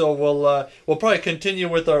back, so we'll probably continue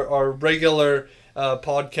with our regular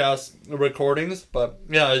podcast recordings. But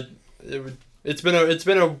yeah, it's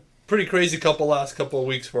been a pretty crazy last couple of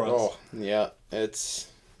weeks for us. Oh yeah, it's.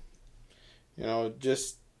 You know,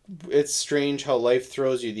 just, it's strange how life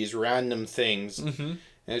throws you these random things. Mm-hmm. And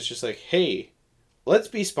it's just like, hey, let's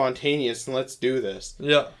be spontaneous and let's do this.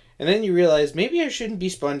 Yeah. And then you realize, maybe I shouldn't be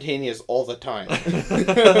spontaneous all the time.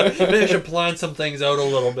 Maybe I should plan some things out a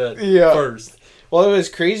little bit first. Well, it was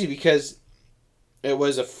crazy because it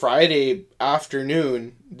was a Friday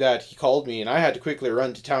afternoon that he called me, and I had to quickly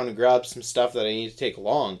run to town and grab some stuff that I needed to take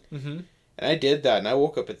along. Mm-hmm. And I did that, and I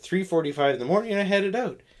woke up at 3:45 in the morning and I headed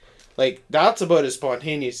out. Like, that's about as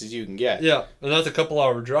spontaneous as you can get. Yeah, and that's a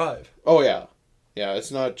couple-hour drive. Oh, yeah. Yeah,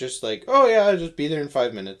 it's not just like, oh, yeah, I'll just be there in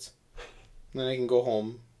 5 minutes. And then I can go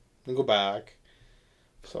home and go back.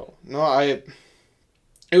 So, no, it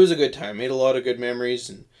was a good time. Made a lot of good memories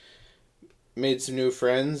and made some new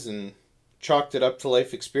friends and chalked it up to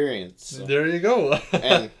life experience. So. There you go.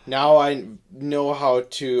 And now I know how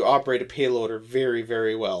to operate a payloader very,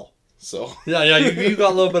 very well. So yeah, you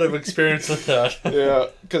got a little bit of experience with that. Yeah,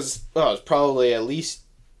 because it's probably at least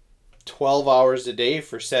 12 hours a day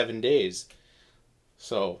for 7 days.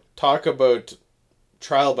 So talk about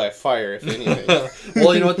trial by fire, if anything.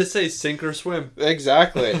 Well, you know what they say, sink or swim.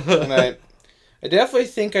 Exactly. And I definitely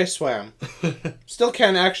think I swam. Still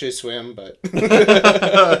can't actually swim, but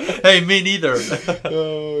hey, me neither.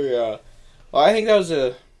 Oh yeah. Well, I think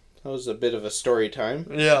that was a bit of a story time.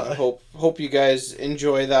 Yeah. I hope you guys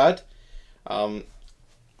enjoy that.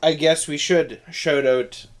 I guess we should shout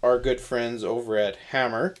out our good friends over at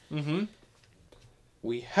Hammer. Mm-hmm.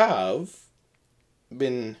 We have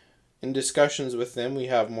been in discussions with them. We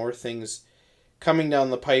have more things coming down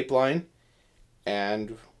the pipeline,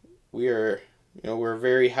 and we're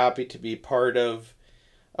very happy to be part of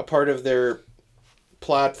their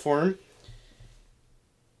platform.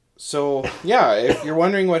 So yeah, if you're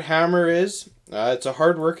wondering what Hammer is, it's a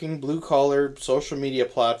hardworking blue-collar social media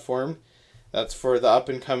platform that's for the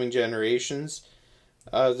up-and-coming generations.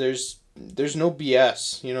 There's no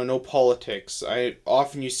BS, no politics.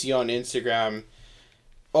 You see on Instagram,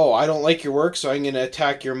 oh, I don't like your work, so I'm going to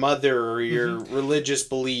attack your mother or your religious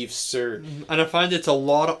beliefs. And I find it's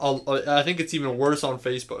I think it's even worse on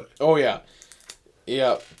Facebook. Oh, yeah.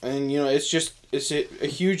 Yeah, and, it's a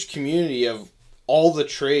huge community of all the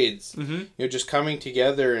trades, just coming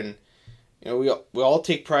together, and we all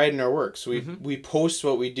take pride in our work. So we post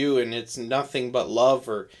what we do, and it's nothing but love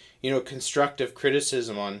or constructive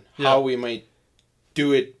criticism on how we might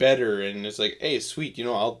do it better. And it's like, hey, sweet,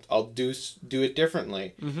 I'll do it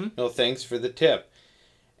differently. Thanks for the tip.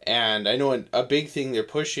 And I know a big thing they're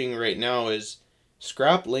pushing right now is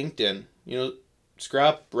scrap LinkedIn.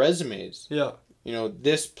 Scrap resumes. Yeah.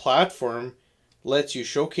 This platform lets you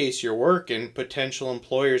showcase your work, and potential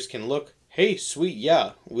employers can look, hey, sweet,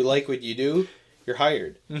 yeah, we like what you do, you're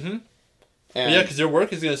hired. Mm-hmm. And yeah, because your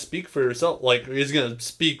work is going to speak for yourself. Like, it's going to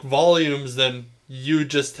speak volumes than you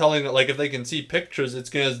just telling it. Like, if they can see pictures, it's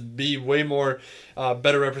going to be way more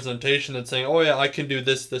better representation than saying, oh yeah, I can do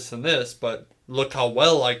this, this, and this, but look how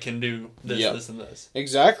well I can do this, this, and this.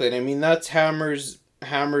 Exactly. And I mean, that's Hammer's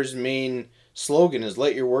main slogan, is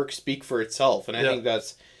let your work speak for itself. And I think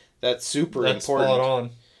that's super important. Spot on.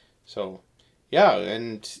 So, yeah,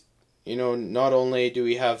 and, not only do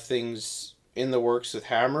we have things in the works with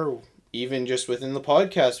Hammer, even just within the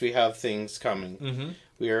podcast, we have things coming. Mm-hmm.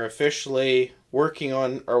 We are officially working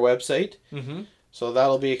on our website. Mm-hmm. So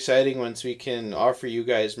that'll be exciting once we can offer you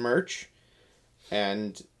guys merch.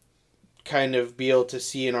 And kind of be able to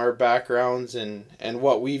see in our backgrounds and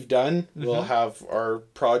what we've done. Mm-hmm. We'll have our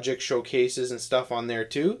project showcases and stuff on there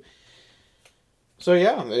too. So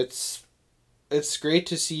yeah, it's great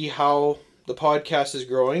to see how the podcast is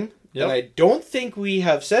growing. Yep. And I don't think we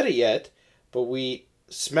have said it yet, but we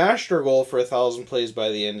smashed our goal for 1,000 plays by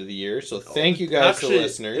the end of the year. So thank you guys, the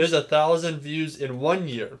listeners. There's 1,000 views in 1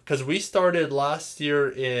 year because we started last year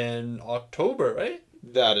in October, right?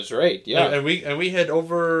 That is right. Yeah, and we had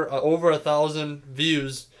over 1,000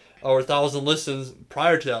 views or 1,000 listens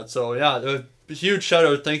prior to that. So yeah, a huge shout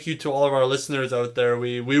out. Thank you to all of our listeners out there.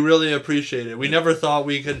 We really appreciate it. We never thought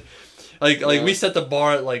we could. Like we set the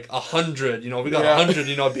bar at like 100, we got 100,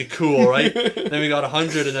 it'd be cool, right? Then we got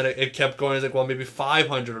 100 and then it kept going. It's like, well, maybe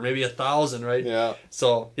 500 or maybe 1,000, right? Yeah.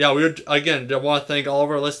 So, yeah, I want to thank all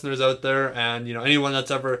of our listeners out there and, anyone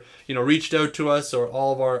that's ever, reached out to us or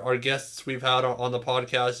all of our guests we've had on the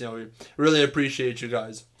podcast. We really appreciate you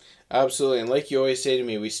guys. Absolutely. And like you always say to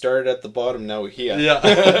me, we started at the bottom, now we're here. Yeah.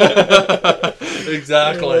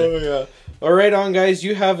 Exactly. Oh, yeah. All right, guys.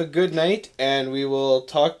 You have a good night, and we will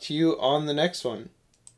talk to you on the next one.